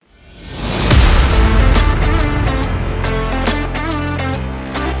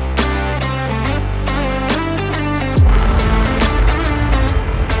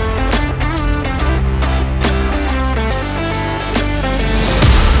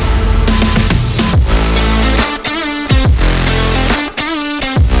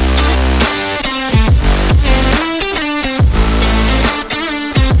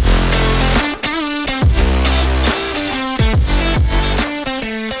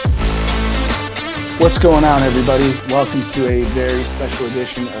What's going on, everybody? Welcome to a very special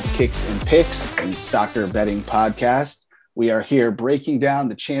edition of Kicks and Picks, a soccer betting podcast. We are here breaking down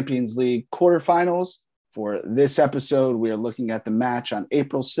the Champions League Quarterfinals. For this episode, we are looking at the match on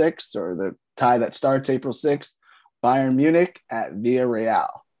April 6th, or the tie that starts April 6th, Bayern Munich at Villareal.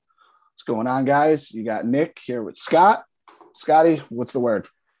 What's going on, guys? You got Nick here with Scott. Scotty, what's the word?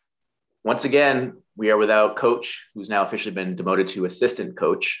 Once again, we are without coach, who's now officially been demoted to assistant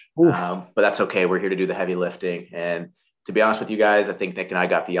coach. But that's okay. We're here to do the heavy lifting. And to be honest with you guys, I think Nick and I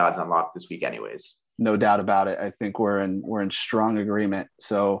got the odds on lock this week anyways. No doubt about it. I think we're in strong agreement.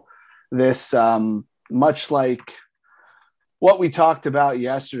 So this, much like what we talked about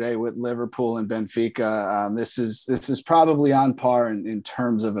yesterday with Liverpool and Benfica, this is probably on par in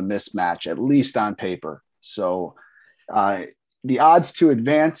terms of a mismatch, at least on paper. So the odds to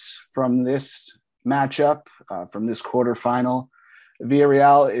advance from this matchup, from this quarterfinal,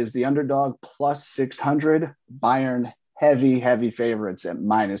 Villareal is the underdog plus 600, Bayern heavy favorites at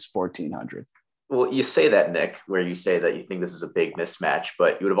minus 1400. Well, you say that, Nick, where you say that you think this is a big mismatch,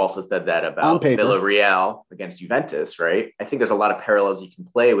 but you would have also said that about Villareal against Juventus, right? I think there's a lot of parallels you can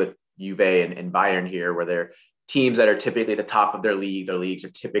play with Juve and Bayern here, where they're teams that are typically at the top of their league. Their leagues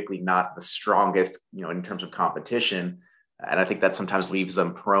are typically not the strongest, in terms of competition. And I think that sometimes leaves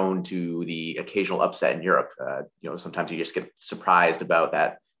them prone to the occasional upset in Europe. Sometimes you just get surprised about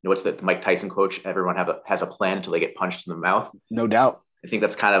that. What's the Mike Tyson quote? Everyone has a plan until they get punched in the mouth. No doubt. I think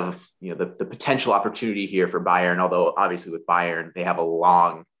that's kind of, the potential opportunity here for Bayern, although obviously with Bayern, they have a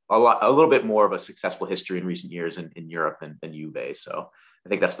little bit more of a successful history in recent years in Europe than Juve. So I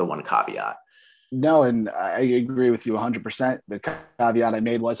think that's the one caveat. No, and I agree with you 100%. The caveat I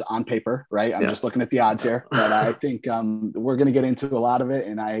made was on paper, right? I'm just looking at the odds here, but I think we're going to get into a lot of it,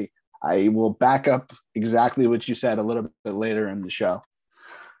 and I will back up exactly what you said a little bit later in the show.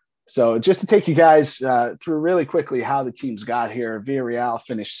 So just to take you guys through really quickly how the teams got here, Villareal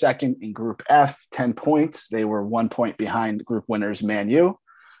finished second in Group F, 10 points. They were 1 point behind group winners Man U,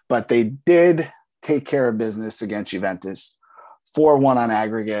 but they did take care of business against Juventus. 4-1 on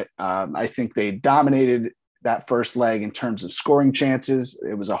aggregate. I think they dominated that first leg in terms of scoring chances.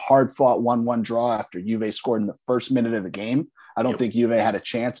 It was a hard-fought 1-1 draw after Juve scored in the first minute of the game. I don't think Juve had a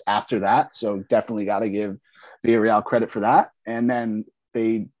chance after that, so definitely got to give Villareal credit for that. And then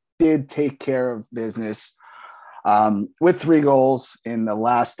they did take care of business with 3 goals in the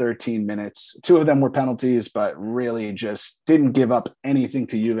last 13 minutes. 2 of them were penalties, but really just didn't give up anything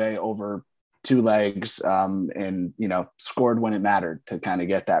to Juve over 2 legs, and scored when it mattered to kind of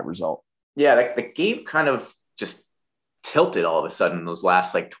get that result. Yeah, the game kind of just tilted all of a sudden in those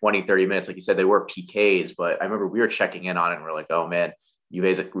last 20, 30 minutes. Like you said, they were PKs, but I remember we were checking in on it and we're like, oh man,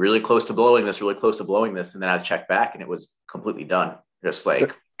 Juve's really close to blowing this. And then I checked back and it was completely done. Just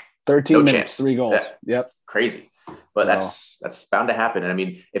 13 no minutes, chance. 3 goals. Yeah. Yep. Crazy. But that's bound to happen. And I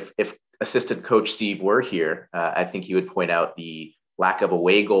mean, if assistant coach Steve were here, I think he would point out the lack of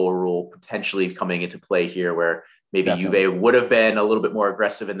away goal rule potentially coming into play here, where maybe Juve would have been a little bit more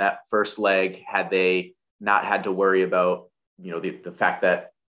aggressive in that first leg had they not had to worry about, the fact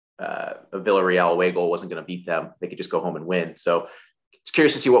that a Villareal away goal wasn't going to beat them. They could just go home and win. So it's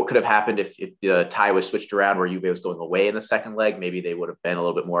curious to see what could have happened if the tie was switched around where Juve was going away in the second leg. Maybe they would have been a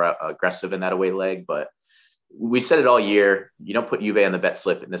little bit more aggressive in that away leg, but we said it all year. You don't put Juve on the bet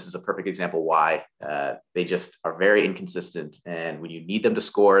slip, and this is a perfect example why. They just are very inconsistent, and when you need them to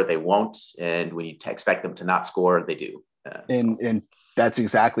score, they won't, and when you expect them to not score, they do. And that's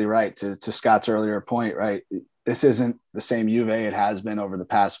exactly right. To Scott's earlier point, right? This isn't the same Juve it has been over the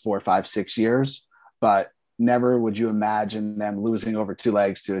past 4, 5, 6 years, but never would you imagine them losing over 2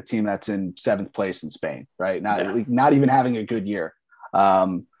 legs to a team that's in 7th place in Spain, right? Not even having a good year.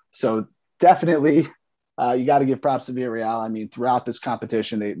 So definitely. You got to give props to Villareal. I mean, throughout this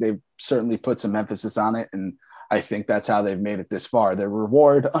competition, they've certainly put some emphasis on it, and I think that's how they've made it this far. Their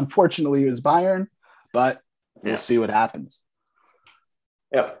reward, unfortunately, is Bayern, but we'll see what happens.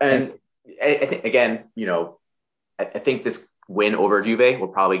 Yeah, and I think, again, I think this win over Juve will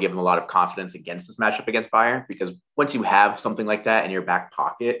probably give them a lot of confidence against this matchup against Bayern, because once you have something like that in your back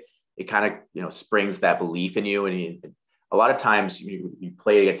pocket, it kind of, springs that belief in you, and a lot of times you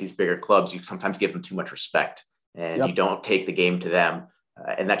play against these bigger clubs, you sometimes give them too much respect and you don't take the game to them,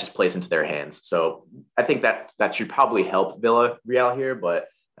 and that just plays into their hands. So I think that should probably help Villareal here, but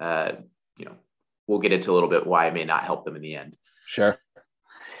we'll get into a little bit why it may not help them in the end. Sure.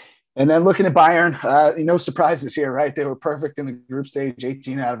 And then looking at Bayern, no surprises here, right? They were perfect in the group stage,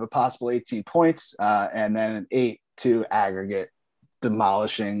 18 out of a possible 18 points, and then an 8-2 aggregate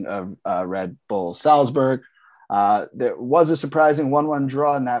demolishing of Red Bull Salzburg. There was a surprising 1-1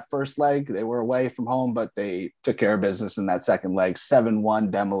 draw in that first leg. They were away from home, but they took care of business in that second leg.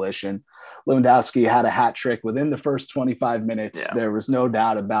 7-1 demolition. Lewandowski had a hat trick within the first 25 minutes. Yeah. There was no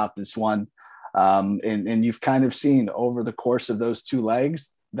doubt about this one. And you've kind of seen over the course of those two legs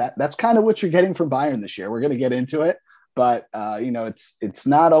that's kind of what you're getting from Bayern this year. We're going to get into it, but it's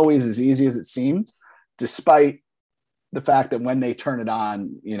not always as easy as it seems, despite the fact that when they turn it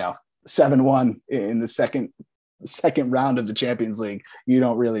on, 7-1 in the second round of the Champions League, you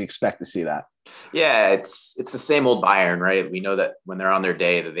don't really expect to see that. Yeah, it's the same old Bayern, right? We know that when they're on their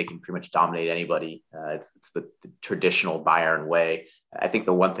day that they can pretty much dominate anybody. It's the traditional Bayern way. I think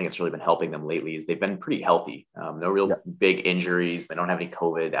the one thing that's really been helping them lately is they've been pretty healthy. No real big injuries. They don't have any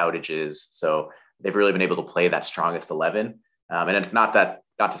COVID outages. So they've really been able to play that strongest 11. And it's not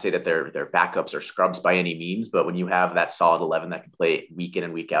to say that their backups are scrubs by any means, but when you have that solid 11 that can play week in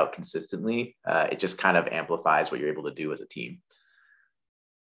and week out consistently, it just kind of amplifies what you're able to do as a team.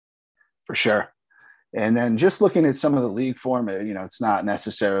 For sure. And then just looking at some of the league form, it's not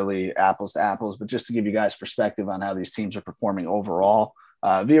necessarily apples to apples, but just to give you guys perspective on how these teams are performing overall.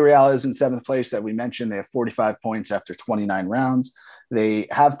 Villareal is in 7th place that we mentioned. They have 45 points after 29 rounds. They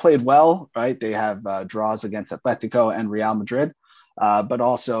have played well, right? They have draws against Atletico and Real Madrid, but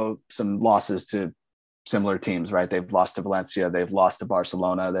also some losses to similar teams, right? They've lost to Valencia. They've lost to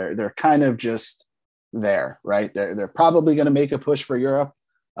Barcelona. They're kind of just there, right? They're probably going to make a push for Europe.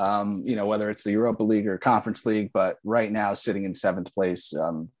 Whether it's the Europa League or Conference League, but right now sitting in 7th place,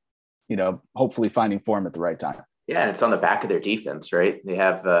 hopefully finding form at the right time. Yeah, and it's on the back of their defense, right? They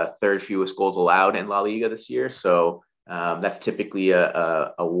have third fewest goals allowed in La Liga this year. So that's typically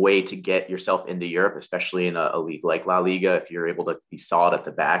a way to get yourself into Europe, especially in a league like La Liga, if you're able to be solid at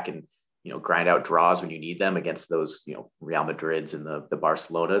the back and, grind out draws when you need them against those, Real Madrids and the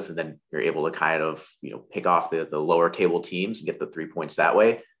Barcelonas. And then you're able to kind of, pick off the lower table teams and get the 3 points that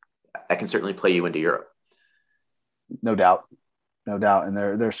way. That can certainly play you into Europe. No doubt. And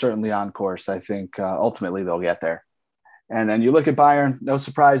they're certainly on course. I think ultimately they'll get there. And then you look at Bayern, no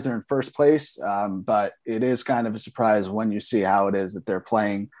surprise, they're in 1st place. But it is kind of a surprise when you see how it is that they're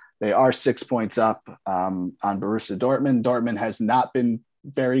playing. They are 6 points up on Borussia Dortmund. Dortmund has not been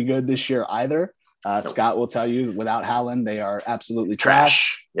very good this year either. Nope. Scott will tell you, without Haaland, they are absolutely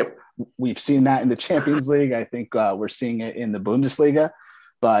trash. Yep. We've seen that in the Champions League. I think we're seeing it in the Bundesliga,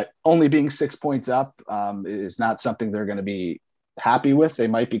 but only being 6 points up is not something they're going to be happy with. They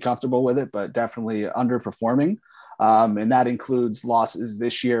might be comfortable with it, but definitely underperforming. And that includes losses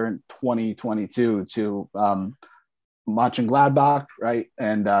this year in 2022 to Mönchengladbach, right?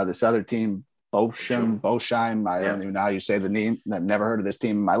 And this other team, Bochum. I don't even know how you say the name. I've never heard of this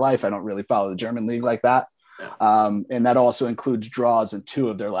team in my life. I don't really follow the German league like that. And that also includes draws in 2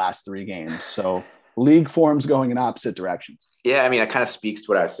 of their last 3 games. So league forms going in opposite directions. Yeah, I mean, it kind of speaks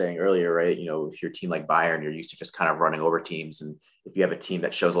to what I was saying earlier, right? If you're a team like Bayern, you're used to just kind of running over teams. And if you have a team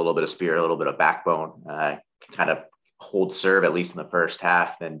that shows a little bit of spirit, a little bit of backbone, can kind of hold serve, at least in the first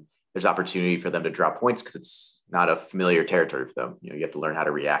half, then there's opportunity for them to drop points because it's not a familiar territory for them. You have to learn how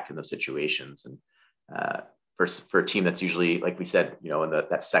to react in those situations. And for a team that's usually, like we said, in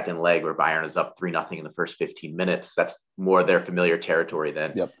that second leg where Bayern is up 3-0 in the first 15 minutes, that's more their familiar territory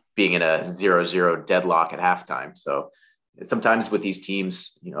than being in a 0-0 deadlock at halftime. So sometimes with these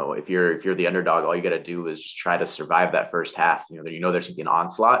teams, if you're the underdog, all you got to do is just try to survive that first half. There's going to be an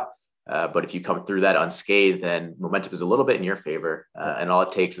onslaught. But if you come through that unscathed, then momentum is a little bit in your favor. And all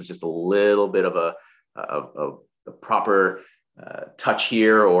it takes is just a little bit of a proper touch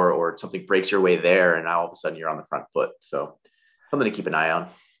here or something breaks your way there. And now all of a sudden you're on the front foot. So something to keep an eye on.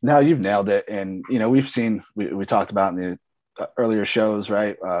 No, you've nailed it. And, we've seen, we talked about in the earlier shows,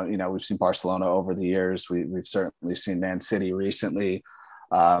 right? We've seen Barcelona over the years. We've certainly seen Man City recently,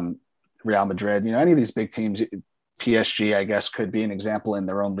 Real Madrid, any of these big teams. PSG, I guess, could be an example in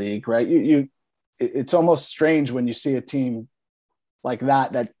their own league, right? It's almost strange when you see a team like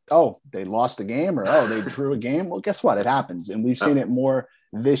that, they lost a game or, they drew a game. Well, guess what? It happens. And we've seen it more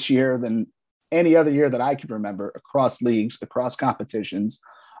this year than any other year that I can remember across leagues, across competitions,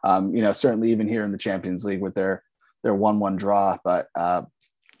 certainly even here in the Champions League with their 1-1 draw. But,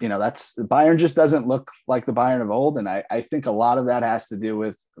 that's Bayern just doesn't look like the Bayern of old. And I think a lot of that has to do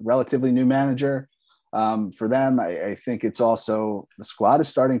with a relatively new manager. For them, I think it's also the squad is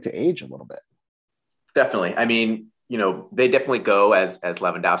starting to age a little bit. Definitely. I mean, they definitely go as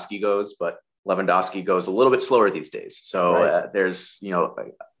Lewandowski goes, but Lewandowski goes a little bit slower these days. So there's,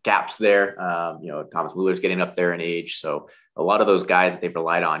 gaps there. Thomas Muller's getting up there in age. So a lot of those guys that they've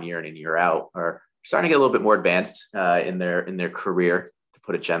relied on year in and year out are starting to get a little bit more advanced in their career, to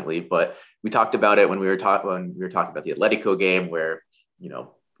put it gently. But we talked about it when we were talking about the Atletico game where,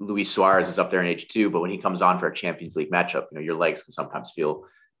 Luis Suarez is up there in age 2, but when he comes on for a Champions League matchup, your legs can sometimes feel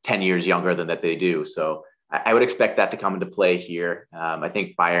 10 years younger than that they do. So I would expect that to come into play here. I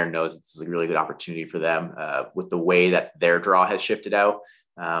think Bayern knows it's a really good opportunity for them with the way that their draw has shifted out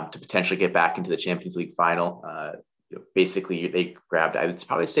to potentially get back into the Champions League final. Basically, they grabbed, I would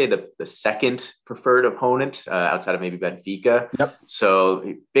probably say, the second preferred opponent outside of maybe Benfica. Yep.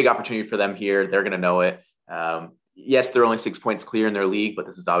 So big opportunity for them here. They're going to know it. Yes, they're only 6 points clear in their league, but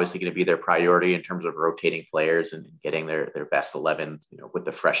this is obviously going to be their priority in terms of rotating players and getting their best 11, with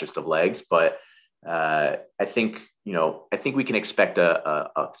the freshest of legs. But I think we can expect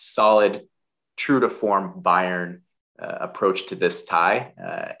a solid, true to form Bayern approach to this tie.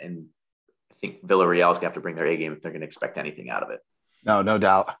 And I think Villareal is going to have to bring their A game if they're going to expect anything out of it. No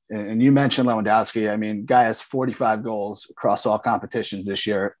doubt. And you mentioned Lewandowski. I mean, guy has 45 goals across all competitions this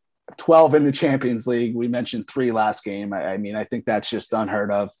year. 12 in the Champions League. We mentioned 3 last game. I mean, I think that's just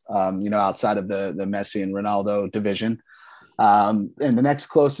unheard of, outside of the Messi and Ronaldo division. And the next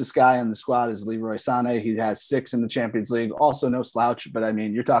closest guy on the squad is Leroy Sané. He has 6 in the Champions League. Also no slouch, but I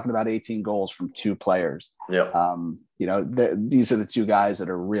mean, you're talking about 18 goals from 2 players. Yeah. These are the 2 guys that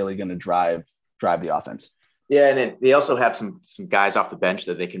are really going to drive the offense. Yeah, and they also have some guys off the bench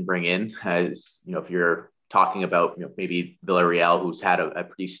that they can bring in. If you're talking about maybe Villareal, who's had a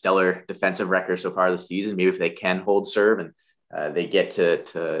pretty stellar defensive record so far this season, maybe if they can hold serve and they get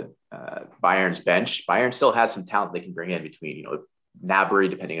to Bayern's bench, Bayern still has some talent they can bring in between Gnabry,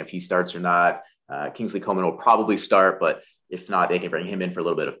 depending if he starts or not. Kingsley Coman will probably start, but if not, they can bring him in for a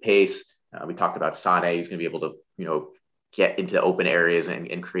little bit of pace. We talked about Sané. He's going to be able to get into the open areas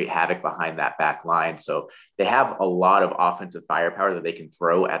and create havoc behind that back line. So they have a lot of offensive firepower that they can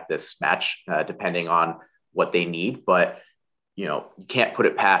throw at this match, depending on what they need. But, you can't put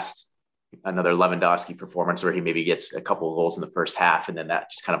it past another Lewandowski performance where he maybe gets a couple of goals in the first half. And then that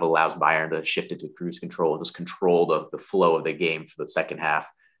just kind of allows Bayern to shift it to cruise control and just control the flow of the game for the second half.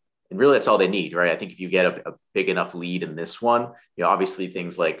 And really that's all they need, right? I think if you get a big enough lead in this one, obviously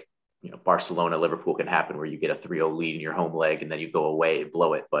things like, Barcelona, Liverpool can happen where you get a 3-0 lead in your home leg and then you go away and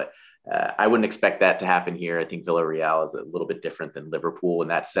blow it. But I wouldn't expect that to happen here. I think Villareal is a little bit different than Liverpool in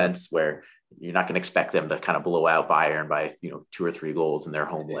that sense, where you're not going to expect them to kind of blow out Bayern by, 2 or 3 goals in their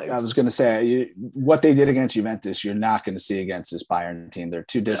home legs. I was going to say what they did against Juventus, you're not going to see against this Bayern team. They're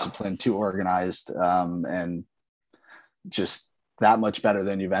too disciplined, too organized, and just that much better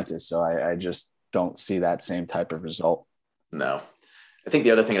than Juventus. So I just don't see that same type of result. No. I think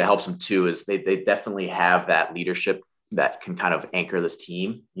the other thing that helps them too is they definitely have that leadership that can kind of anchor this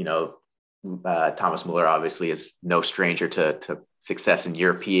team. Thomas Muller obviously is no stranger to success in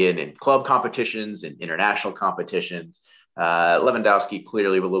European and club competitions and international competitions. Lewandowski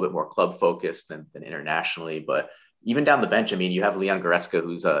clearly a little bit more club focused than internationally, but even down the bench, I mean, you have Leon Goretzka,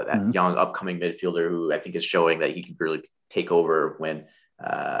 who's that young upcoming midfielder who I think is showing that he can really take over when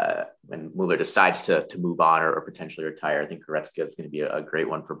Muller decides to move on or potentially retire. I think Goretzka is going to be a great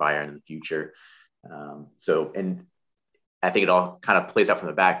one for Bayern in the future. And I think it all kind of plays out from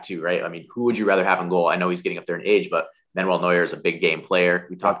the back too, right? I mean, who would you rather have in goal? I know he's getting up there in age, but Manuel Neuer is a big game player.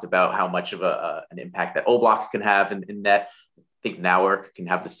 We talked about how much of an impact that Oblak can have in net. I think Neuer can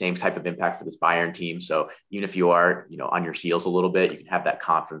have the same type of impact for this Bayern team. So even if you are, on your heels a little bit, you can have that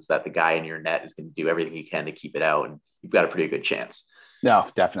confidence that the guy in your net is going to do everything he can to keep it out, and you've got a pretty good chance. No,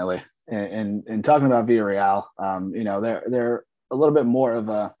 definitely. And talking about Villareal, they're a little bit more of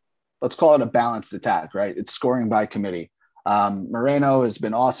a, let's call it a balanced attack, right? It's scoring by committee. Moreno has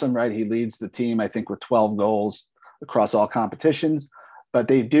been awesome, right? He leads the team, I think, with 12 goals across all competitions, but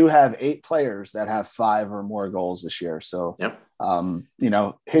they do have 8 players that have 5 or more goals this year. So, yep.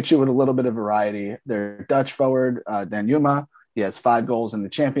 Hit you with a little bit of variety. Their Dutch forward, Dan Yuma, he has 5 goals in the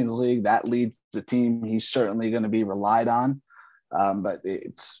Champions League. That leads the team. He's certainly going to be relied on. But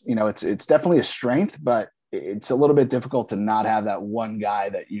it's definitely a strength, but it's a little bit difficult to not have that one guy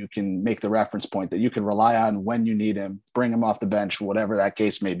that you can make the reference point, that you can rely on when you need him, bring him off the bench, whatever that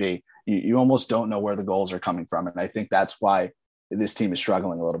case may be. You almost don't know where the goals are coming from. And I think that's why this team is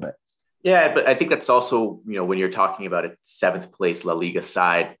struggling a little bit. Yeah, but I think that's also, when you're talking about a 7th place La Liga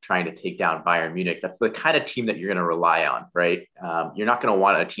side trying to take down Bayern Munich, that's the kind of team that you're going to rely on, right? You're not going to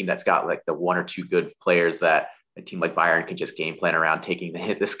want a team that's got like the 1 or 2 good players that a team like Bayern can just game plan around taking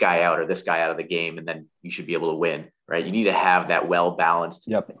this guy out or this guy out of the game, and then you should be able to win, right? You need to have that well-balanced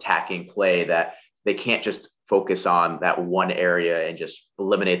attacking play that they can't just focus on that one area and just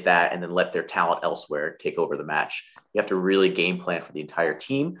eliminate that and then let their talent elsewhere take over the match. You have to really game plan for the entire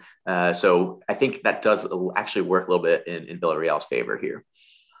team. So I think that does actually work a little bit in Villareal's favor here.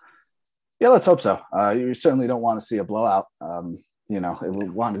 Yeah, let's hope so. You certainly don't want to see a blowout. We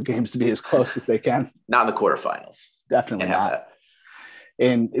want the games to be as close as they can. Not in the quarterfinals. Definitely not.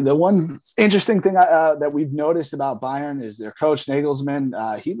 And the one interesting thing that we've noticed about Bayern is their coach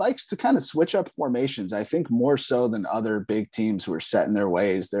Nagelsmann. He likes to kind of switch up formations. I think more so than other big teams who are set in their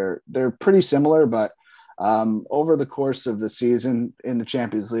ways. They're pretty similar, but over the course of the season in the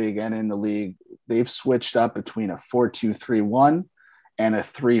Champions League and in the league, they've switched up between a 4-2-3-1 and a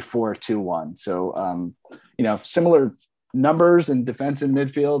 3-4-2-1. So, similar numbers in defense and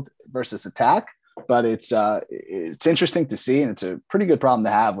midfield versus attack, but it's interesting to see, and it's a pretty good problem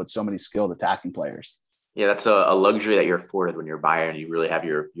to have with so many skilled attacking players. Yeah, that's a luxury that you're afforded when you're Bayern. You really have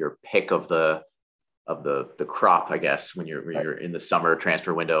your pick of the crop, I guess, when you're in the summer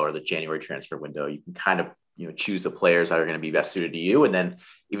transfer window or the January transfer window. You can kind of choose the players that are going to be best suited to you, and then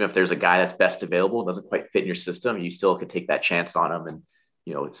even if there's a guy that's best available, doesn't quite fit in your system, you still could take that chance on them and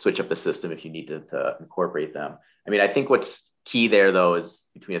switch up the system if you need to incorporate them. I mean, I think what's key there though is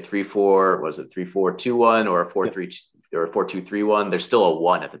between a 3-4, was it 3-4-2-1 or a 4-3 or a 4-2-3-1, there's still a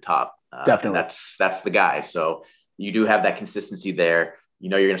 1 at the top. Definitely, that's the guy. So you do have that consistency there.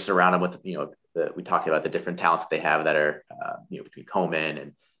 You're going to surround them with we talked about the different talents that they have that are between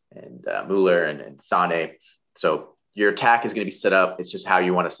Coman and Mueller and Sane. So your attack is going to be set up. It's just how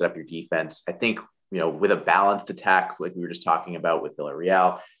you want to set up your defense. I think with a balanced attack, like we were just talking about with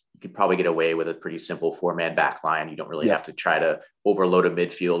Villareal, you could probably get away with a pretty simple 4-man back line. You don't really have to try to overload a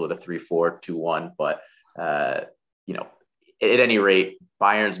midfield with a 3-4-2-1. But, at any rate,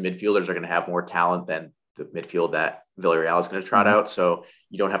 Bayern's midfielders are going to have more talent than the midfield that Villareal is going to trot out. So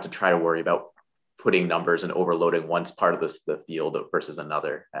you don't have to try to worry about putting numbers and overloading one part of the field versus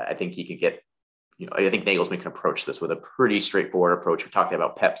another. I think he could get, I think Nagelsmann can approach this with a pretty straightforward approach. We're talking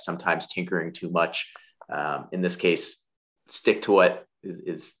about Pep sometimes tinkering too much. In this case, stick to what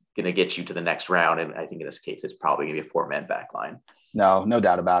is going to get you to the next round. And I think in this case, it's probably going to be a 4-man back line. No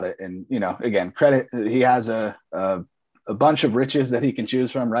doubt about it. And, again, credit, he has a bunch of riches that he can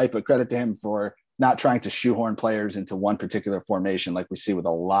choose from, right? But credit to him for not trying to shoehorn players into one particular formation like we see with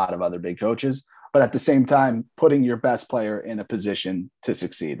a lot of other big coaches. But at the same time, putting your best player in a position to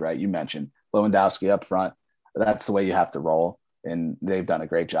succeed, right? You mentioned Lewandowski up front. That's the way you have to roll. And they've done a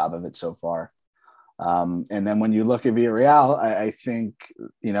great job of it so far. And then when you look at Villareal, I think,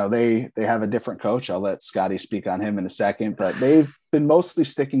 they have a different coach. I'll let Scotty speak on him in a second, but they've been mostly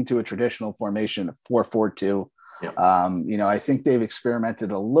sticking to a traditional formation of 4-4-2. Yeah. I think they've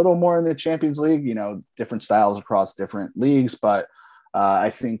experimented a little more in the Champions League, different styles across different leagues, but I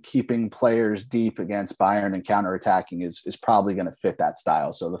think keeping players deep against Bayern and counterattacking is probably going to fit that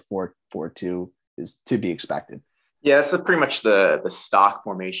style. So the 4-4-2 is to be expected. Yeah, that's pretty much the stock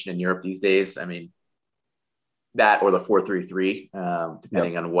formation in Europe these days. I mean, that or the 4-3-3,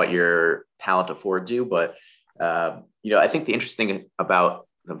 depending on what your talent affords you. But, I think the interesting thing about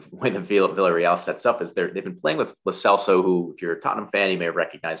the way the Villareal sets up is they've been playing with Lo Celso, who, if you're a Tottenham fan, you may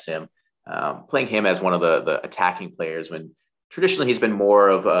recognize him, playing him as one of the attacking players when traditionally he's been more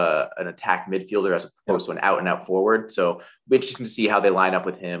of an attack midfielder as opposed to an out and out forward. So it'll be interesting to see how they line up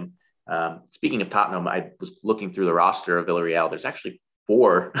with him. Speaking of Tottenham, I was looking through the roster of Villareal. There's actually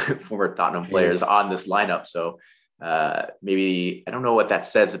 4 former Tottenham players on this lineup. So maybe, I don't know what that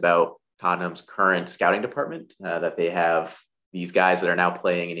says about Tottenham's current scouting department, that they have these guys that are now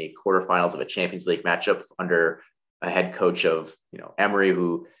playing in a quarterfinals of a Champions League matchup under a head coach of, Emery,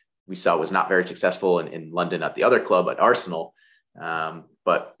 who we saw was not very successful in London at the other club at Arsenal.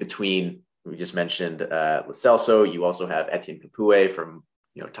 But between, we just mentioned Lo Celso, you also have Etienne Capoue from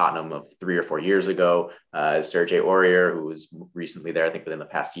Tottenham of 3 or 4 years ago, Serge Aurier, who was recently there, I think within the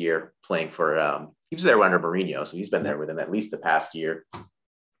past year, playing for, he was there under Mourinho, so he's been there with him at least the past year.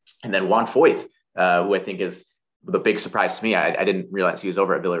 And then Juan Foyth, who I think is the big surprise to me. I didn't realize he was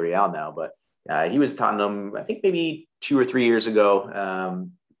over at Villareal now, but he was Tottenham, I think maybe 2 or 3 years ago.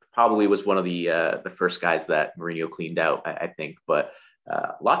 Probably was one of the first guys that Mourinho cleaned out, I think. But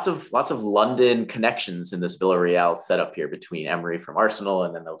lots of London connections in this Villareal setup here between Emery from Arsenal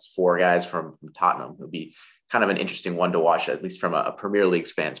and then those 4 guys from Tottenham. It'll be kind of an interesting one to watch, at least from a Premier League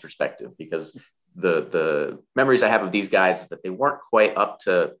fan's perspective, because the memories I have of these guys is that they weren't quite up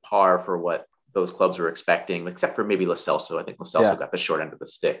to par for what those clubs were expecting, except for maybe Lo Celso. I think Lo Celso got the short end of the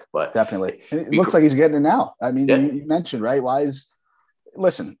stick, but definitely it looks like he's getting it now. I mean, you mentioned, right?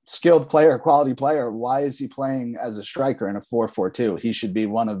 Skilled player, quality player. Why is he playing as a striker in a 4-4-2? He should be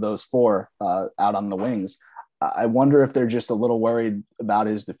one of those 4 out on the wings. I wonder if they're just a little worried about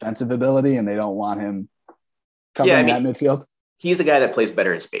his defensive ability and they don't want him covering that midfield. he's a guy that plays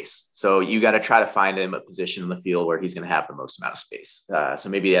better in space. So you got to try to find him a position in the field where he's going to have the most amount of space. So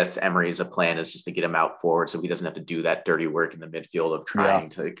maybe that's Emery's plan, is just to get him out forward so he doesn't have to do that dirty work in the midfield of trying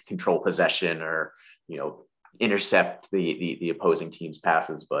to control possession or, intercept the opposing team's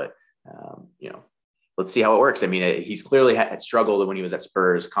passes. But, let's see how it works. I mean, he's clearly had struggled when he was at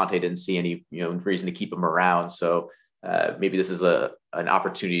Spurs. Conte didn't see any, reason to keep him around. So maybe this is an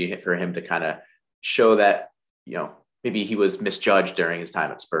opportunity for him to kind of show that, maybe he was misjudged during his time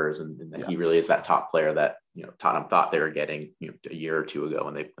at Spurs, and that he really is that top player that, Tottenham thought they were getting, a year or two ago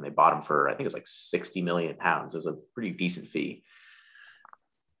when they bought him for, I think it was like £60 million. It was a pretty decent fee.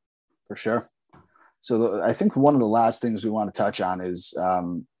 For sure. So I think one of the last things we want to touch on is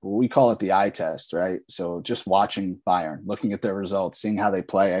we call it the eye test, right? So just watching Bayern, looking at their results, seeing how they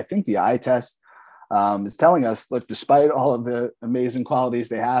play. I think the eye test is telling us, look, despite all of the amazing qualities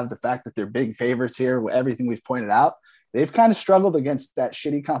they have, the fact that they're big favorites here, everything we've pointed out, they've kind of struggled against that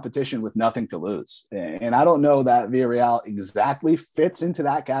shitty competition with nothing to lose. And I don't know that Villareal exactly fits into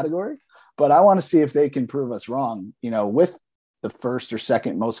that category, but I want to see if they can prove us wrong, with the first or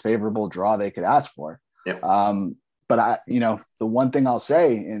second most favorable draw they could ask for. Yep. But the one thing I'll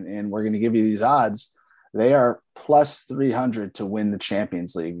say, and we're going to give you these odds, they are plus 300 to win the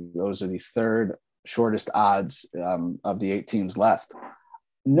Champions League. Those are the third shortest odds of the 8 teams left.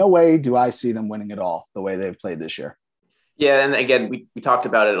 No way do I see them winning it all the way they've played this year. Yeah, and again, we talked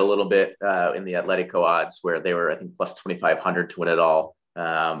about it a little bit in the Atletico odds, where they were, I think, plus 2,500 to win it all.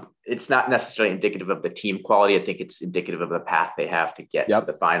 It's not necessarily indicative of the team quality. I think it's indicative of the path they have to get to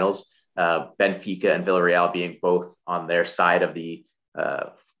the finals. Benfica and Villareal being both on their side of the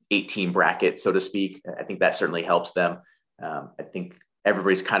 8-team bracket, so to speak. I think that certainly helps them. I think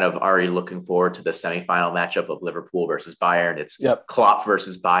everybody's kind of already looking forward to the semifinal matchup of Liverpool versus Bayern. It's Klopp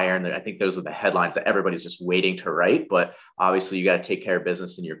versus Bayern. I think those are the headlines that everybody's just waiting to write, but obviously you got to take care of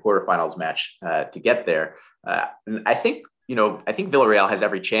business in your quarterfinals match to get there. And I think Villareal has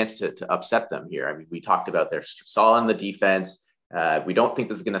every chance to upset them here. I mean, we talked about they're solid in the defense. We don't think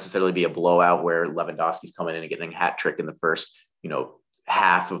this is going to necessarily be a blowout where Lewandowski's coming in and getting a hat trick in the first,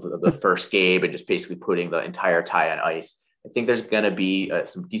 half of the first game and just basically putting the entire tie on ice. I think there's going to be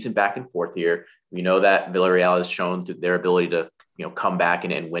some decent back and forth here. We know that Villareal has shown their ability to, come back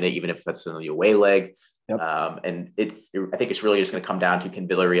and win it, even if that's in the away leg. And I think it's really just going to come down to, can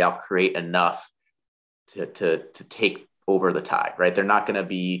Villareal create enough to take over the tie, right? They're not going to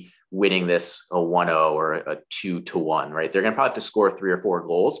be winning this a 1-0 or a 2-1, right? They're going to probably have to score 3 or 4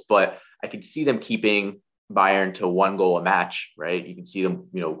 goals, but I could see them keeping Bayern to 1 goal a match, right? You can see them,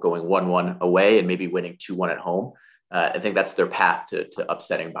 going 1-1 away and maybe winning 2-1 at home. I think that's their path to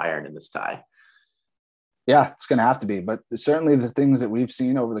upsetting Bayern in this tie. Yeah, it's going to have to be. But certainly the things that we've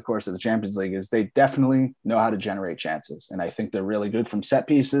seen over the course of the Champions League is they definitely know how to generate chances. And I think they're really good from set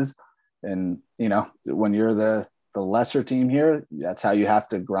pieces. And, when you're the lesser team here, that's how you have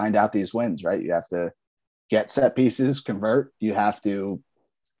to grind out these wins, right? You have to get set pieces, convert. You have to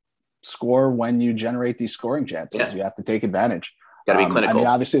score when you generate these scoring chances. Yeah. You have to take advantage. Got to be clinical. I mean,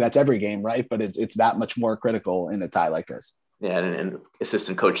 obviously that's every game, right? But it's that much more critical in a tie like this. Yeah, and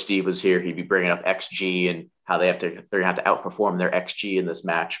assistant coach Steve was here. He'd be bringing up XG and how they're going to have to outperform their XG in this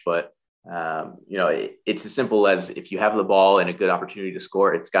match. But it's as simple as, if you have the ball and a good opportunity to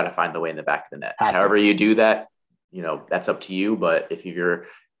score, it's got to find the way in the back of the net. However you do that, that's up to you. But if you're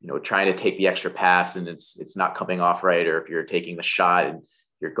trying to take the extra pass and it's not coming off right, or if you're taking the shot and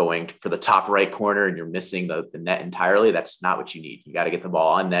you're going for the top right corner and you're missing the net entirely, that's not what you need. You got to get the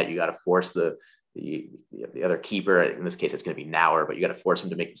ball on net. You got to force the other keeper. In this case, it's going to be Nauer, but you got to force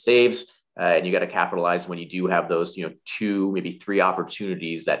him to make the saves. And you got to capitalize when you do have those, 2, maybe 3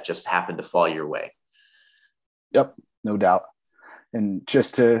 opportunities that just happen to fall your way. Yep, no doubt. And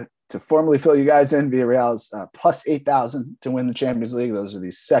just to formally fill you guys in, Villarreal's plus 8,000 to win the Champions League. Those are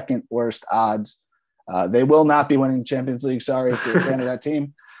the second worst odds. They will not be winning the Champions League. Sorry if you're a fan of that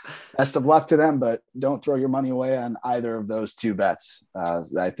team. Best of luck to them, but don't throw your money away on either of those 2 bets.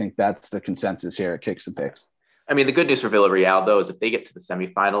 I think that's the consensus here at Kicks and Picks. I mean, the good news for Villareal, though, is if they get to the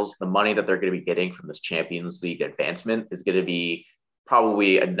semifinals, the money that they're going to be getting from this Champions League advancement is going to be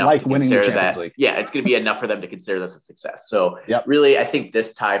probably enough to consider that. League. Yeah, it's going to be enough for them to consider this a success. So really, I think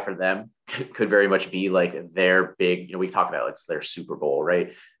this tie for them could very much be like their big, we talk about it's their Super Bowl,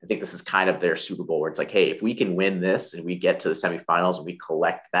 right? I think this is kind of their Super Bowl where it's like, hey, if we can win this and we get to the semifinals and we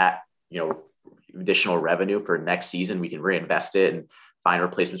collect that, additional revenue for next season, we can reinvest it and find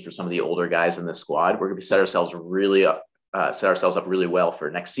replacements for some of the older guys in the squad. We're going to set ourselves up really well for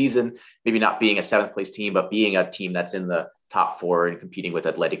next season. Maybe not being a 7th place team, but being a team that's in the top 4 and competing with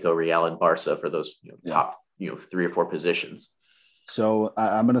Atletico, Real, and Barca for those top 3 or 4 positions. So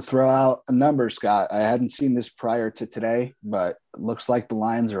I'm going to throw out a number, Scott. I hadn't seen this prior to today, but it looks like the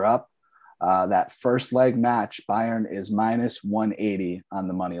lines are up. That first leg match, Bayern is minus 180 on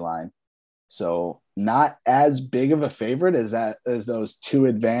the money line. So not as big of a favorite as those two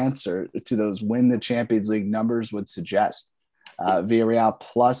advance or to those win the Champions League numbers would suggest. Villareal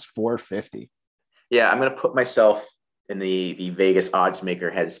plus 450. Yeah, I'm going to put myself in the Vegas odds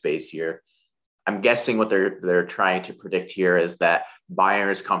maker headspace here. I'm guessing what they're trying to predict here is that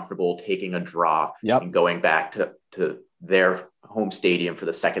Bayern is comfortable taking a draw and going back to their home stadium for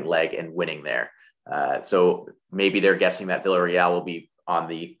the second leg and winning there. So maybe they're guessing that Villareal will be on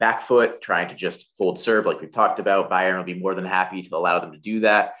the back foot, trying to just hold serve like we've talked about. Bayern will be more than happy to allow them to do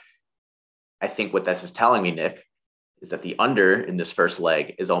that. I think what this is telling me, Nick, is that the under in this first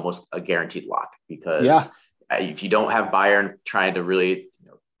leg is almost a guaranteed lock, because if you don't have Bayern trying to really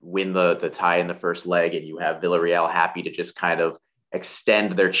win the tie in the first leg, and you have Villareal happy to just kind of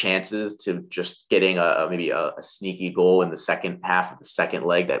extend their chances to just getting maybe a sneaky goal in the second half of the second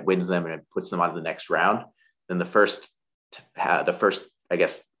leg that wins them and puts them on to the next round, then the first I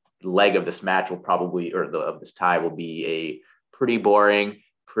guess leg of this match will probably, of this tie will be a pretty boring,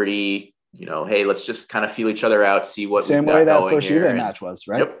 pretty, hey, let's just kind of feel each other out, see what same way that first Juve match was,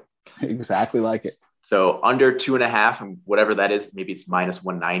 right? Yep. Exactly like it. So under 2.5, and whatever that is, maybe it's minus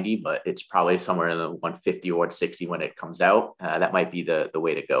 190, but it's probably somewhere in the 150 or 160 when it comes out. That might be the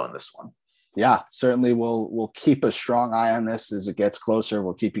way to go in this one. Yeah, certainly we'll keep a strong eye on this as it gets closer.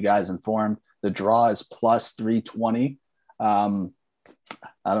 We'll keep you guys informed. The draw is plus 320. I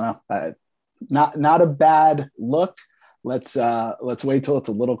don't know. Not a bad look. Let's wait till it's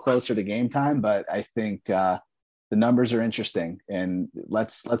a little closer to game time, but I think the numbers are interesting, and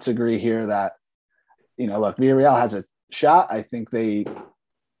let's agree here that look, Villareal has a shot. I think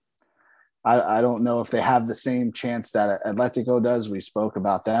I don't know if they have the same chance that Atletico does. We spoke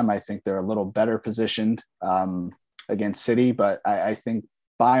about them. I think they're a little better positioned against City, but I think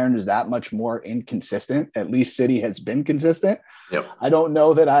Bayern is that much more inconsistent. At least City has been consistent. Yep. I don't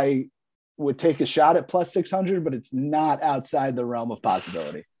know that I would take a shot at plus 600, but it's not outside the realm of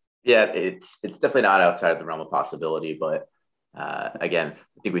possibility. Yeah, it's definitely not outside the realm of possibility, but again,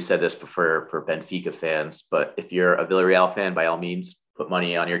 I think we said this for Benfica fans, but if you're a Villareal fan, by all means, put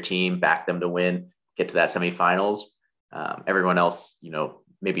money on your team, back them to win, get to that semifinals. Everyone else,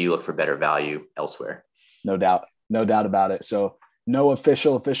 maybe you look for better value elsewhere. No doubt about it. So no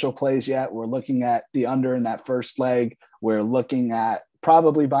official plays yet. We're looking at the under in that first leg. We're looking at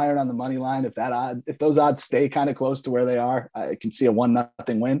probably Bayern on the money line. If those odds stay kind of close to where they are, I can see a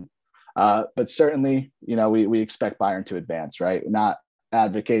 1-0 win. But certainly, we expect Bayern to advance, right? We're not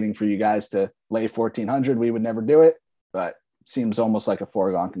advocating for you guys to lay 1,400. We would never do it, but seems almost like a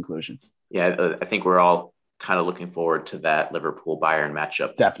foregone conclusion. Yeah, I think we're all kind of looking forward to that Liverpool Bayern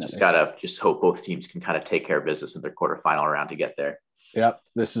matchup. Definitely. Just hope both teams can kind of take care of business in their quarterfinal round to get there. Yep.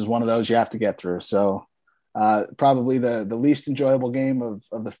 This is one of those you have to get through. So probably the least enjoyable game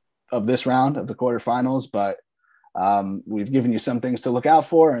of this round of the quarterfinals, but we've given you some things to look out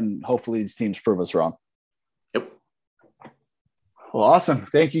for, and hopefully these teams prove us wrong. Yep. Well, awesome.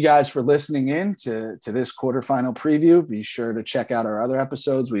 Thank you guys for listening in to this quarterfinal preview. Be sure to check out our other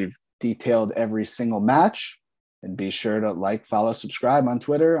episodes. We've detailed every single match, and be sure to follow, subscribe on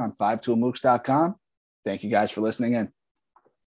Twitter, on 5toolmooks.com. Thank you guys for listening in.